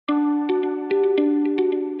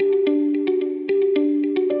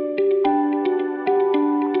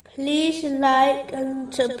like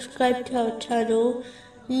and subscribe to our channel.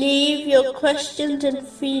 Leave your questions and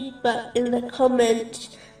feedback in the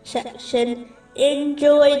comments section.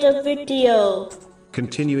 Enjoy the video.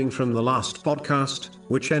 Continuing from the last podcast,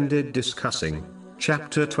 which ended discussing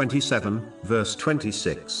chapter 27, verse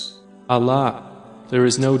 26. Allah, there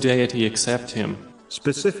is no deity except Him.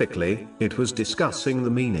 Specifically, it was discussing the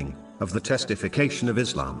meaning of the testification of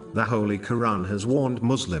Islam. The Holy Quran has warned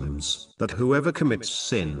Muslims that whoever commits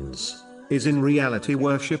sins is in reality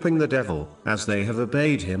worshipping the devil, as they have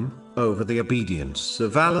obeyed him over the obedience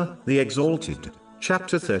of Allah, the Exalted.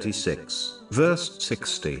 Chapter 36, verse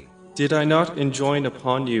 60. Did I not enjoin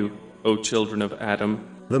upon you, O children of Adam?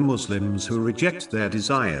 The Muslims who reject their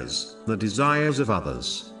desires, the desires of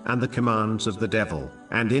others, and the commands of the devil,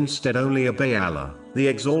 and instead only obey Allah, the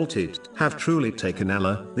Exalted, have truly taken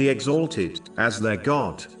Allah, the Exalted, as their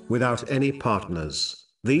God, without any partners.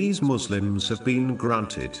 These Muslims have been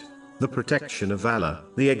granted the protection of Allah,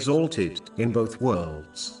 the Exalted, in both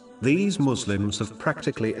worlds. These Muslims have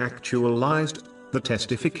practically actualized the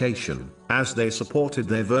testification, as they supported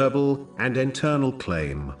their verbal and internal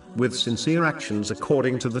claim with sincere actions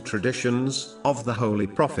according to the traditions of the Holy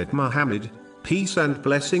Prophet Muhammad, peace and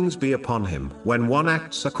blessings be upon him. When one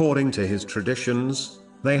acts according to his traditions,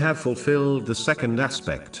 they have fulfilled the second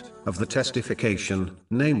aspect of the testification,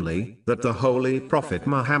 namely, that the Holy Prophet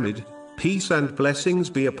Muhammad, peace and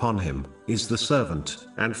blessings be upon him, is the servant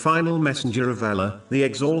and final messenger of Allah, the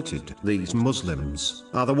Exalted. These Muslims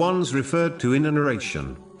are the ones referred to in a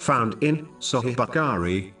narration found in Sahih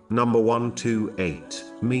Bukhari, number 128,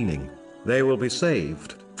 meaning, they will be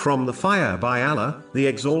saved from the fire by Allah, the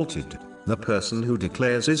Exalted. The person who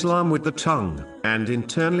declares Islam with the tongue and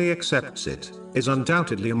internally accepts it is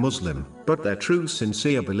undoubtedly a Muslim, but their true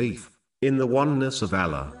sincere belief in the oneness of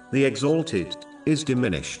Allah, the Exalted, is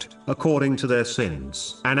diminished according to their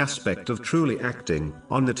sins. An aspect of truly acting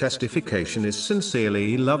on the testification is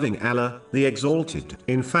sincerely loving Allah, the Exalted.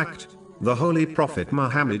 In fact, the Holy Prophet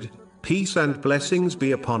Muhammad, peace and blessings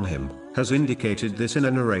be upon him, has indicated this in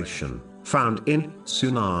a narration found in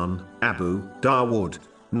Sunan Abu Dawood,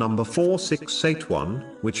 number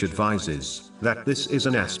 4681, which advises that this is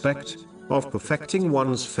an aspect of perfecting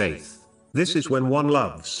one's faith. This is when one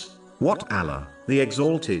loves what Allah, the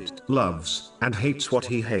Exalted, loves, and hates what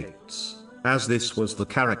he hates, as this was the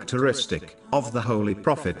characteristic of the Holy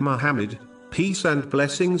Prophet Muhammad, peace and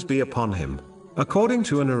blessings be upon him. According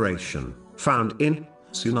to a narration found in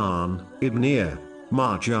Sunan Ibn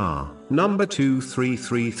Majah, number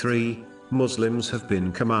 2333, Muslims have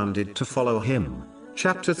been commanded to follow him.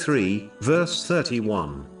 Chapter 3, verse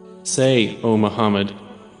 31. Say, O Muhammad,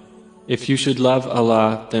 if you should love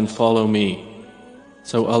Allah, then follow me.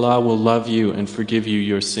 So Allah will love you and forgive you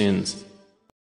your sins.